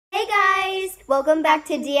Welcome back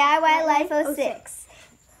to DIY Life 06.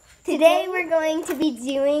 Today we're going to be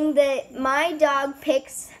doing the My Dog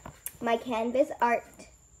Picks My Canvas Art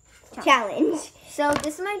Challenge. So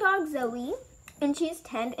this is my dog Zoe, and she's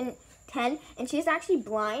 10 and she's actually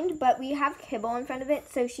blind, but we have kibble in front of it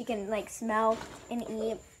so she can like smell and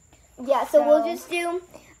eat. Yeah, so we'll just do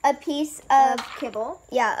a piece of kibble.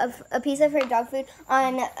 Yeah, of a piece of her dog food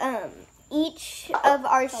on each of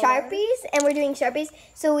our Sharpies, and we're doing Sharpies.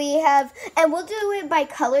 So we have, and we'll do it by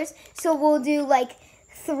colors. So we'll do like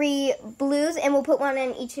 3 blues, and we'll put one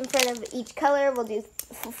in each in front of each color. We'll do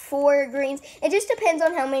 4 greens. It just depends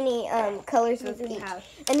on how many colors we have.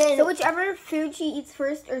 And then, so whichever food she eats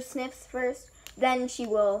first or sniffs first, then she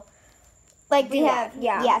will. Like we have,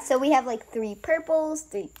 yeah. So we have like 3 purples,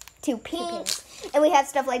 2 pinks, and we have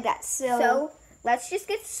stuff like that. So let's just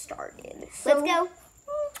get started. Let's go.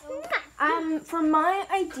 For my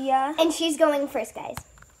idea, and she's going first, guys.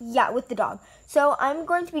 Yeah, with the dog. So I'm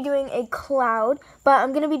going to be doing a cloud, but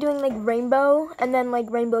I'm going to be doing like rainbow and then like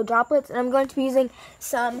rainbow droplets, and I'm going to be using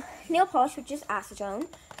some nail polish, which is acetone,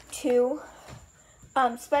 to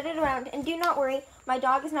spread it around. And do not worry, my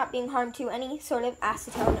dog is not being harmed to any sort of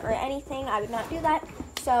acetone or anything. I would not do that,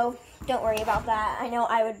 so don't worry about that. I know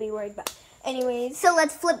I would be worried, but anyways. So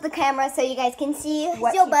let's flip the camera so you guys can see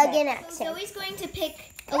what Bug in action. So Zoe's going to pick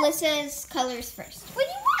Alyssa's colors first. What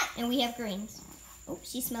do you want? And we have greens. Oh,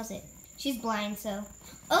 she smells it. She's blind, so.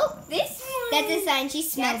 Oh, this one. That's a sign. She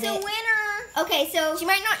smells it. That's a winner. Okay, so. She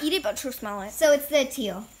might not eat it, but she'll smell it. So it's the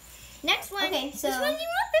teal. Next one. Okay, so. Which one do you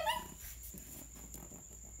want,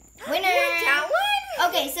 baby? Winner. That one?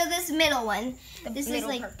 Okay, so this middle one. This is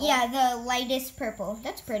like, purple. yeah, the lightest purple.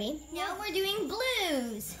 That's pretty. Now we're doing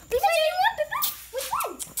blues. Which one do you want, baby? Which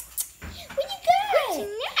one? What you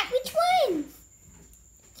got? Which one?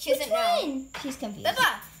 She doesn't know. She's confused.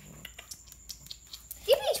 Baba.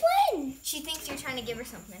 Give me which one? She thinks you're trying to give her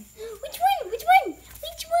something. Which one? Which one?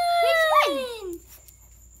 Which one?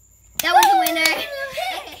 That was a winner.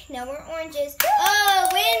 Okay, now we're oranges. Oh,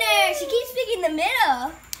 winner. She keeps picking the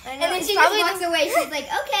middle. I know. And then she just walks away. She's like,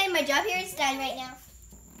 okay, my job here is done right now.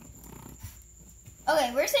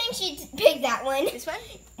 Okay, we're saying she picked that one. This one?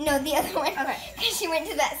 No, the other one. Okay. Because she went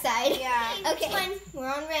to that side. Yeah. Okay. Which one? We're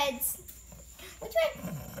on reds. Which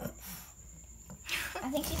one? I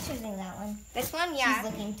think she's choosing that one. This one? Yeah. She's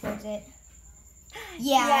looking towards it.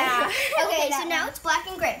 Yeah. Okay, so now it's black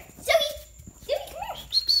and gray. Zoe, come here.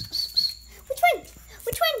 Which one?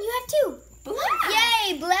 Which one? You have 2.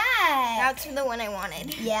 Yay, black. That's the one I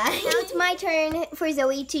wanted. Yeah. Now it's my turn for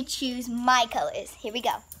Zoe to choose my colors. Here we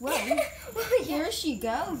go. Whoa. Here she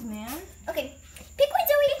goes, man. Okay. Pick one,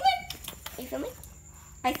 Zoe. Pick one. Are you filming?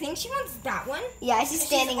 I think she wants that one. Yeah, she's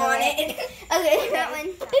standing on over it. Okay, that one.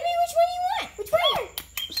 Baby, which one do you want? Which one?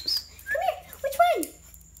 Come here. Which one?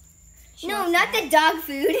 No, not the dog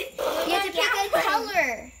food. You have to pick a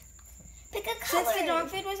color. Pick a color. Since the dog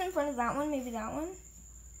food was in front of that one, maybe that one?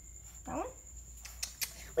 That one?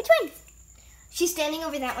 Which one? She's standing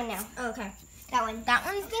over that one now. Oh, okay. That one. That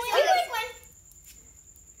one's the Which one?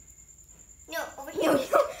 No, over here.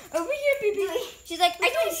 Over here, baby. She's like, I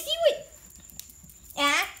don't see what.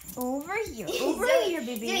 Over here. Over Zoe, here,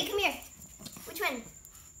 baby. Zoe, come here. Which one?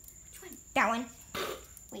 Which one? That one.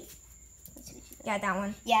 Wait. Let's see what she does. Yeah, that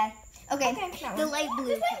one. Yeah. Okay. that The one. light blue.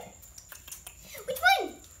 Which one?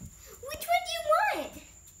 Which one do you want?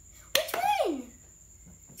 Which one?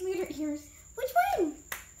 Look at her ears. Which one?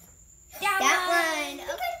 That one.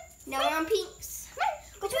 Okay. Now we're on pinks. Come on.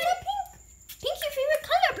 Which one? Pink. Pink's your favorite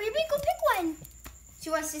color, baby. Go pick one. She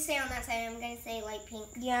wants to say on that side. I'm going to say light pink.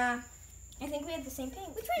 Yeah. I think we have the same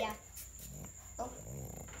pink. Which one? Yeah. Oh.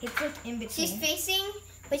 It's like in between. She's facing,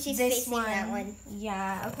 but she's this facing one. that one.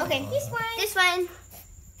 Yeah. Okay. This one. This one.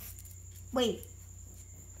 Wait.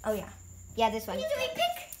 Oh, yeah. Yeah, this one. What do we pick?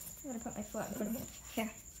 I'm going to put my foot in front of it.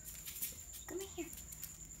 Here. Come here.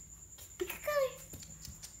 Pick a color.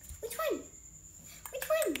 Which one? Which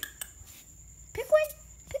one? Pick one.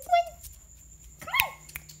 Pick one. Come on.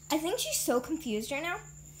 I think she's so confused right now.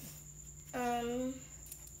 Um.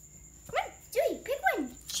 Come on, Zoe, pick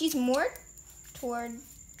one. She's more toward,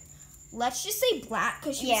 let's just say black,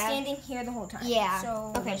 because she was Yeah. standing here the whole time. Yeah.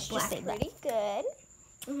 So Okay, let's black, just say black. pretty good.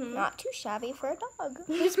 Mhm. Not too shabby for a dog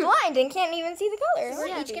who's blind and can't even see the colors. We're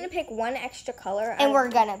Shabby. each going to pick one extra color. And we're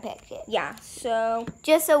gonna pick it. Yeah, so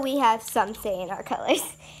Just so we have some say in our colors.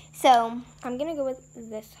 So, I'm going to go with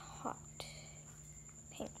this hot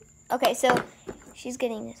pink. okay, so she's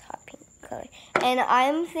getting this hot pink color. And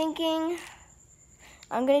I'm thinking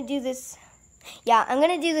I'm gonna do this. Yeah, I'm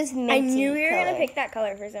gonna do this minty I knew you were color. going to pick that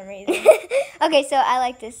color for some reason. Okay, so I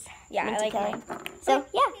like this Yeah, I minty like color. mine. So,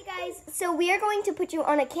 yeah. Okay, guys. Guys, so we are going to put you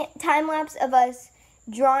on a time lapse of us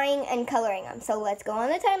drawing and coloring them. So let's go on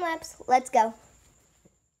the time lapse. Let's go.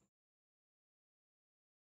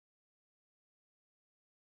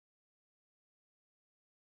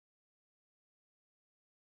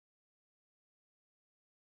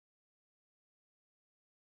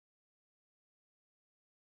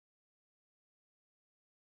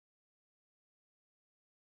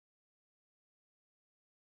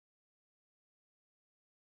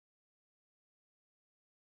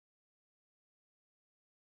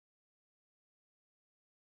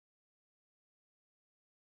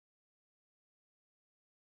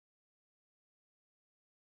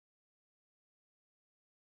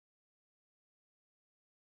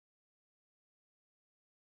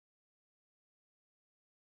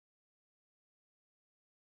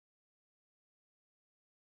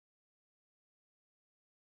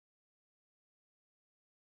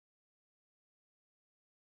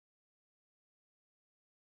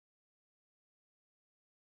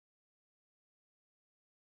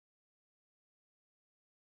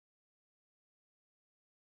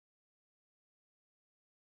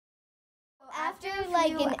 After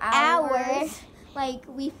like an hour, like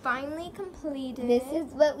we finally completed. This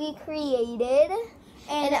is what we created,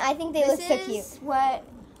 and I think they look so cute. This is what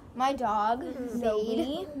my dog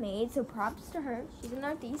Zoe made. So props to her. She's in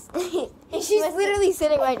Northeast, and she's literally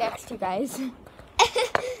sitting right next to you guys.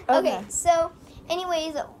 Okay, so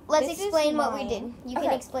anyways, let's This explain is what we mine. did. You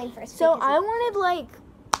can explain first. So I wanted like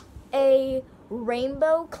a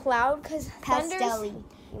rainbow cloud because pastel-y.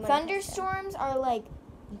 thunderstorms are like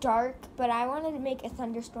dark, but I wanted to make a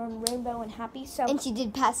thunderstorm rainbow and happy. So And she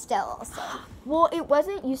did pastel also. well, it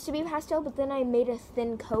wasn't used to be pastel, but then I made a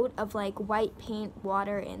thin coat of like white paint,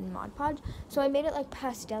 water, and Mod Podge. So I made it like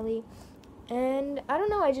pastel-y. And I don't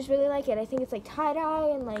know, I just really like it. I think it's like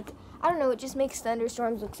tie-dye and like, I don't know, it just makes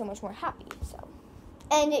thunderstorms look so much more happy. So.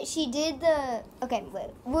 And she did the, okay,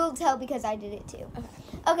 we'll tell because I did it too.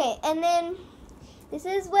 Okay, and then this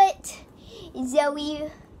is what Zoe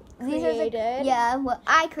Created. Yeah, well,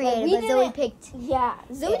 I created, but Zoe picked. Yeah,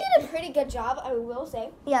 Zoe did a pretty good job, I will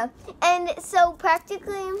say. Yeah, and so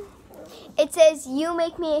practically, it says, you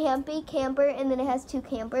make me a happy camper, and then it has two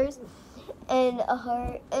campers and a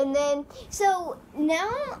heart. And then, so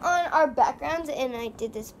now on our backgrounds, and I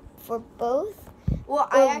did this for both. Well,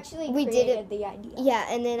 I actually we created did it, the idea. Yeah,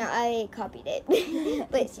 and then I copied it.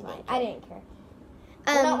 But she didn't. I didn't care.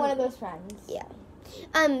 I'm not one of those friends. Yeah.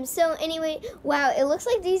 So anyway, wow, it looks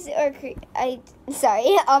like these are, sorry,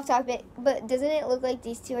 off topic, but doesn't it look like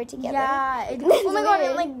these two are together? Yeah. Oh my god,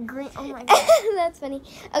 it like green, oh my god. That's funny.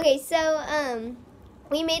 Okay, so,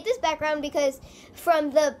 we made this background because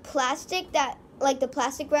from the plastic that, like the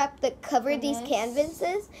plastic wrap that covered these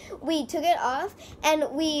canvases, we took it off and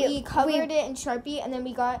we covered it in Sharpie, and then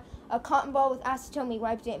we got a cotton ball with acetone, we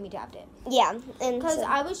wiped it and we dabbed it. Yeah. And because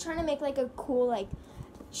I was trying to make like a cool like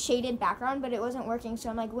shaded background, but it wasn't working, so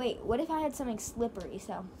I'm like, wait, what if I had something slippery?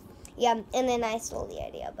 So yeah, and then I stole the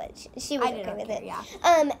idea, but she was okay with it. Yeah.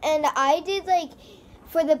 And I did like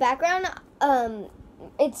for the background,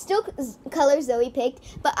 it's still color Zoe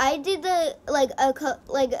picked, but I did the like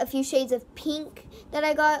a few shades of pink that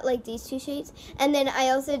I got, like these two shades, and then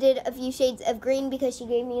I also did a few shades of green because she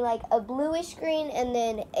gave me like a bluish green and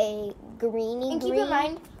then a greeny green. And keep in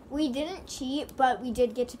mind, we didn't cheat, but we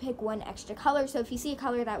did get to pick one extra color. So if you see a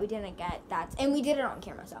color that we didn't get, and we did it on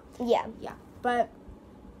camera, so. Yeah. Yeah. But,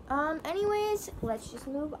 anyways, let's just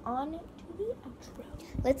move on to the outro.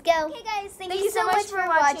 Let's go. Okay, guys, thank you so much for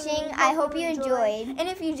watching. I hope you enjoyed. And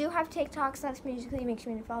if you do have TikToks, that's Musically, make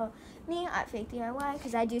sure to follow me at Fake DIY,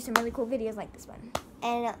 because I do some really cool videos like this one.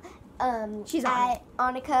 And, she's at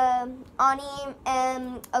Annika,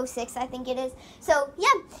 Ani, 06, I think it is. So, yeah.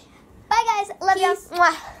 Bye, guys. Love you.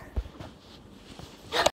 Mwah.